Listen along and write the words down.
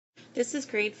This is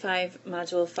grade 5,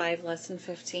 module 5, lesson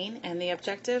 15, and the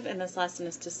objective in this lesson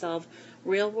is to solve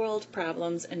real-world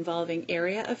problems involving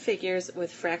area of figures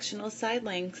with fractional side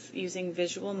lengths using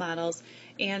visual models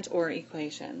and or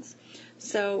equations.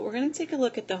 So we're going to take a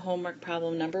look at the homework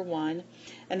problem number 1,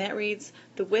 and that reads,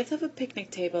 the width of a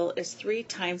picnic table is 3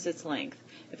 times its length.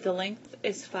 If the length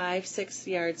is 6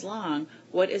 yards long,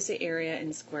 what is the area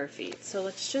in square feet? So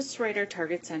let's just write our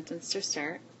target sentence to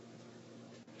start.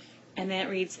 And that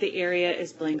reads, the area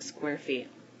is blank square feet.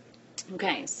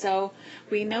 Okay, so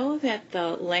we know that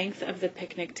the length of the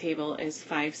picnic table is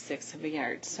 5/6 of a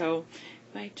yard. So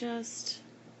if I just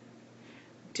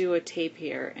do a tape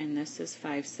here, and this is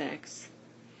 5/6,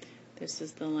 this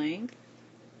is the length,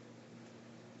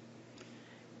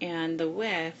 and the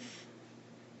width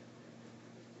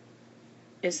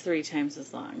is 3 times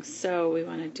as long. So we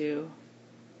want to do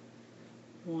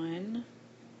 1,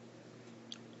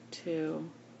 2,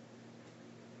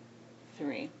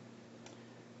 3.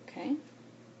 Okay,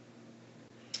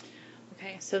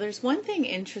 so there's one thing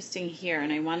interesting here,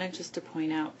 and I wanted just to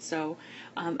point out. So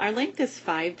our length is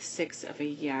 5/6 of a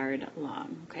yard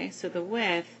long. Okay, so the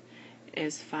width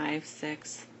is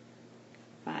 5/6,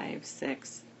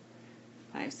 5/6,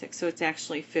 5/6. So it's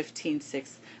actually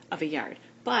 15/6 of a yard.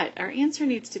 But our answer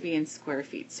needs to be in square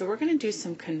feet. So we're going to do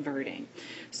some converting.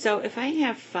 So if I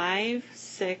have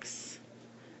 5/6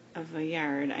 of a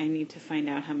yard, I need to find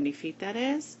out how many feet that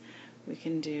is. We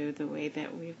can do the way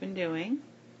that we've been doing.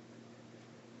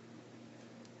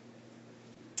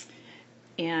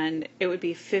 And it would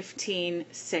be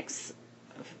 15/6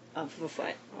 of a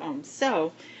foot.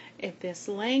 So if this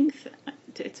length,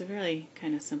 it's really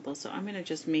kind of simple. So I'm going to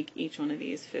just make each one of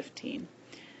these 15.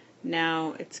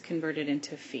 Now it's converted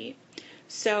into feet.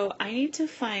 So I need to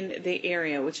find the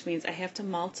area, which means I have to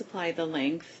multiply the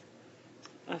length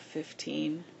of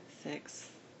 15/6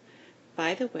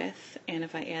 by the width, and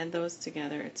if I add those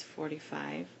together, it's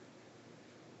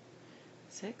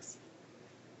 45/6.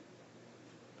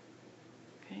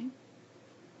 Okay.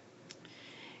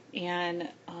 And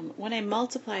when I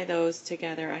multiply those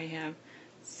together, I have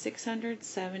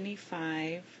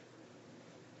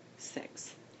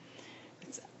 675/6.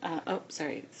 It's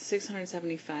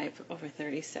 675 over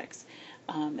 36.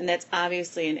 And that's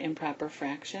obviously an improper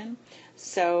fraction.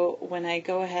 So when I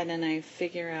go ahead and I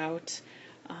figure out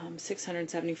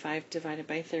 675 divided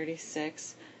by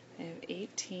 36, I have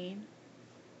 18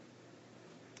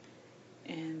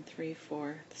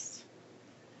 3/4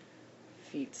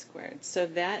 feet squared. So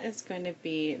that is going to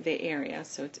be the area.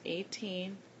 So it's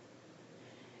 18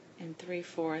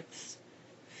 3/4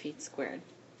 feet squared.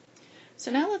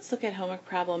 So now let's look at homework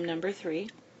problem number 3.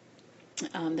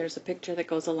 There's a picture that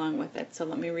goes along with it. So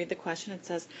let me read the question. It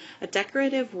says, a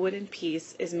decorative wooden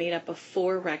piece is made up of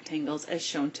 4 rectangles as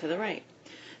shown to the right.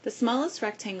 The smallest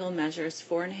rectangle measures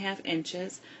 4.5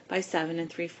 inches by 7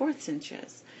 3/4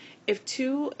 inches. If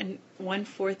 2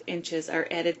 1/4 inches are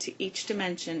added to each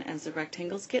dimension as the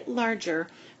rectangles get larger,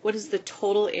 what is the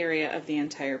total area of the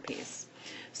entire piece?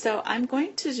 So I'm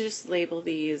going to just label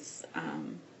these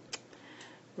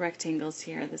rectangles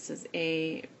here. This is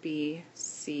A, B,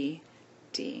 C,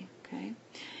 D. Okay,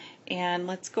 and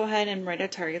let's go ahead and write a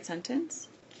target sentence,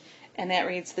 and that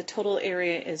reads, the total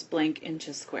area is blank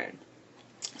inches squared.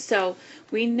 So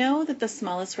we know that the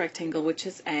smallest rectangle, which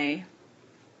is A,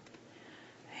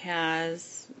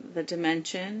 has the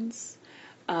dimensions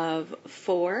of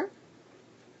 4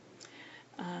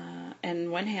 and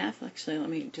 1/2. Actually, let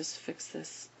me just fix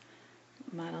this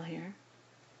model here.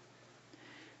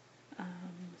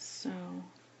 So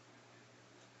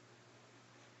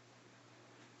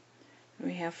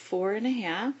we have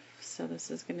 4.5, so this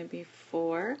is going to be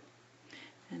 4,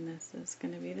 and this is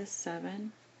going to be the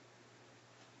 7.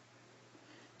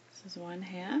 This is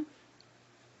 1/2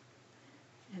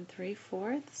 and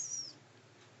 3/4.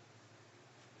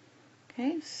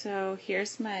 Okay, so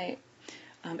here's my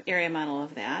area model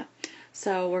of that.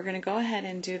 So we're going to go ahead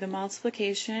and do the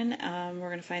multiplication. We're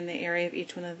going to find the area of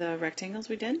each one of the rectangles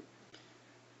we did.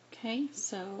 Okay,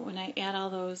 so when I add all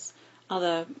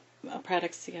the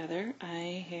products together,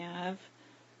 I have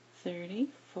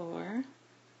 34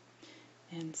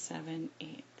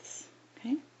 7/8.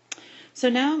 Okay, so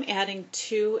now I'm adding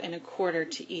 2 1/4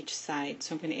 to each side.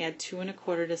 So I'm going to add 2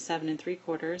 1/4 to 7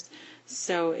 3/4.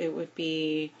 So it would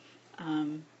be,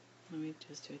 let me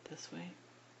just do it this way.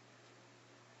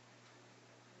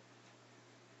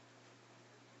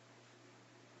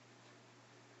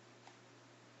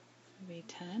 Be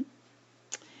 10,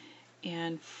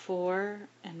 and 4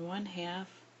 1/2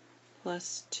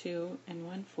 plus 2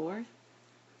 1/4.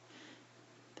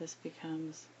 This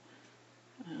becomes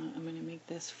I'm going to make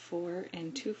this 4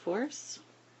 2/4.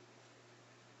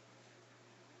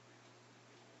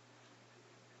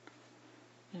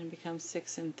 and it becomes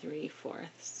 6 3/4.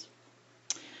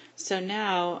 So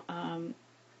now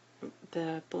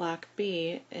the block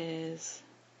B has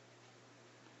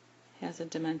a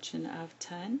dimension of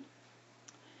 10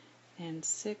 and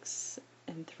 6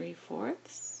 3/4.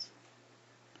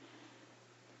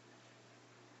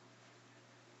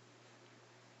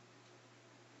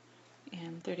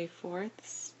 And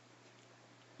 34ths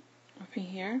over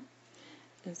here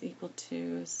is equal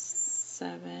to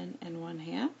 7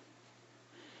 1/2.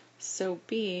 So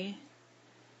B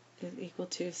is equal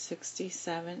to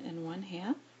 67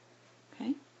 1/2.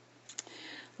 Okay.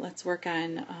 Let's work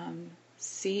on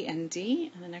C and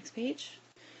D on the next page.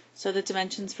 So the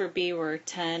dimensions for B were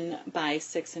 10 by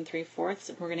 6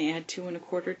 3/4. We're going to add 2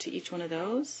 1/4 to each one of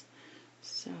those.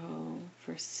 So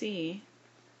for C,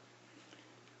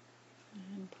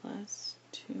 and plus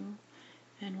 2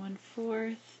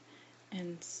 1/4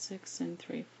 and 6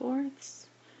 3/4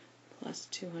 plus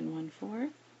 2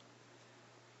 1/4.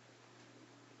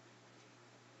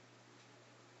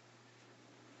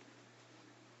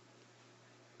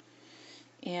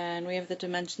 And we have the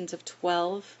dimensions of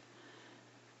 12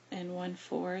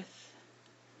 1/4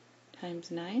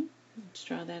 times 9. Let's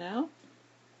draw that out.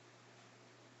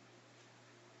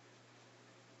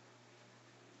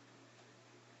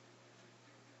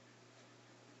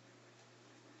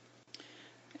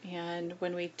 And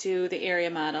when we do the area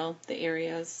model, the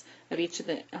areas of each of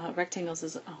the rectangles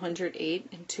is 108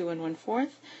 and 2 1/4.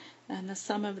 And the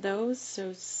sum of those,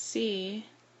 so C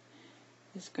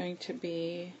is going to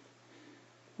be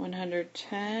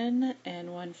 110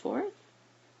 1/4.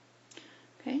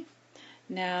 Okay.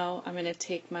 Now I'm going to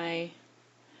take my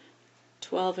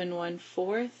 12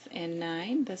 1/4 and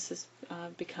 9. This is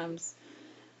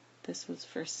this was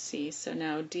for C. So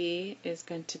now D is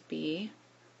going to be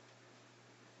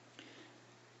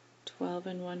 12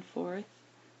 1/4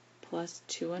 plus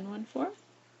 2 1/4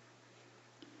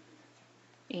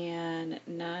 and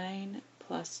 9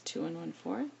 plus 2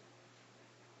 1/4.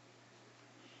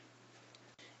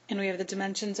 And we have the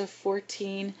dimensions of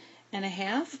 14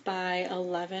 1/2 by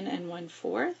 11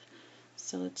 1/4.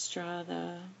 So let's draw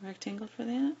the rectangle for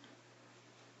that.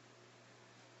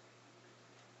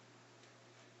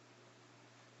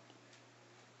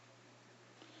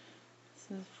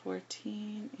 This is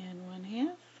 14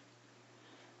 1/2,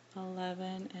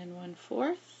 11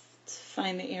 1/4.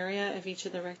 Find the area of each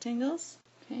of the rectangles.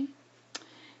 Okay.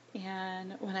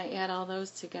 And when I add all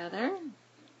those together,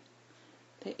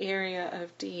 the area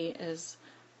of D is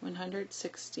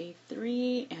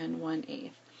 163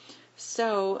 1/8.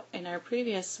 So in our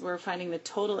previous, we're finding the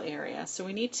total area. So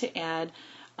we need to add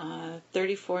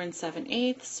 34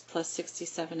 7/8 plus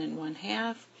 67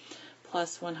 1/2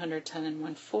 plus 110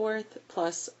 1/4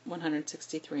 plus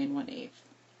 163 1/8.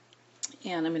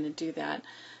 And I'm going to do that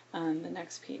on the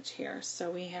next page here. So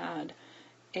we had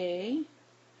A,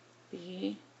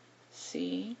 B,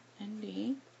 C, and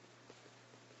D.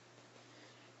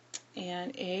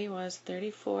 And A was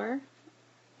 34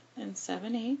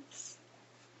 7/8.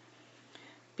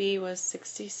 B was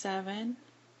 67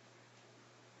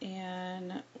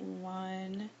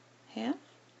 1/2.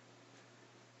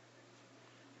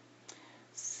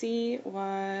 C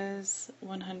was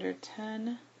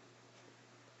 110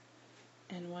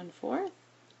 1/4.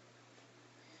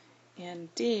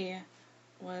 And D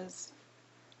was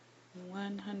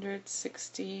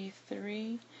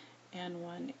 163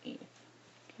 1/8.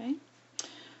 Okay,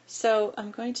 so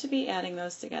I'm going to be adding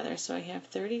those together. So I have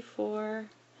 34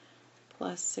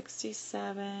 plus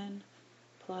 67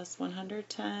 plus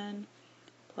 110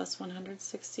 plus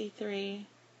 163,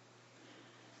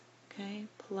 okay,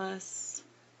 plus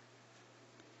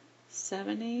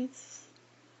 7/8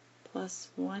 plus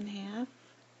 1/2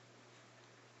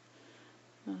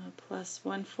 plus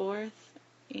 1/4,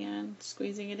 and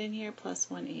squeezing it in here, plus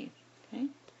 1/8. Okay.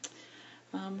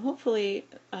 Hopefully,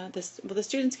 the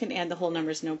students can add the whole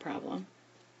numbers no problem.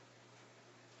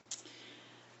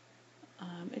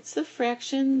 It's the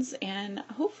fractions, and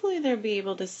hopefully they'll be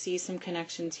able to see some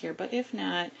connections here, but if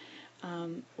not,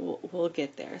 we'll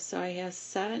get there. So I have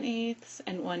 7/8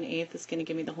 and 1/8 is going to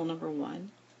give me the whole number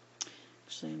 1.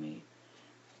 Actually, let me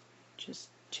just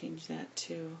change that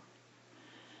to,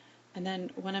 and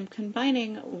then when I'm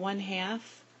combining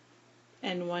 1/2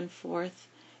 and 1/4,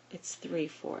 it's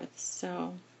 3/4.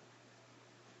 So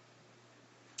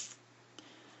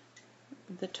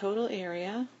the total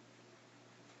area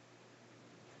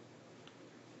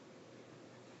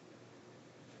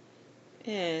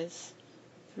is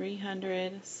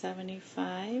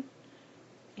 375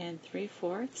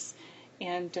 3/4.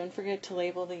 And don't forget to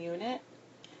label the unit,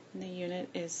 and the unit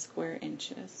is square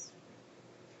inches.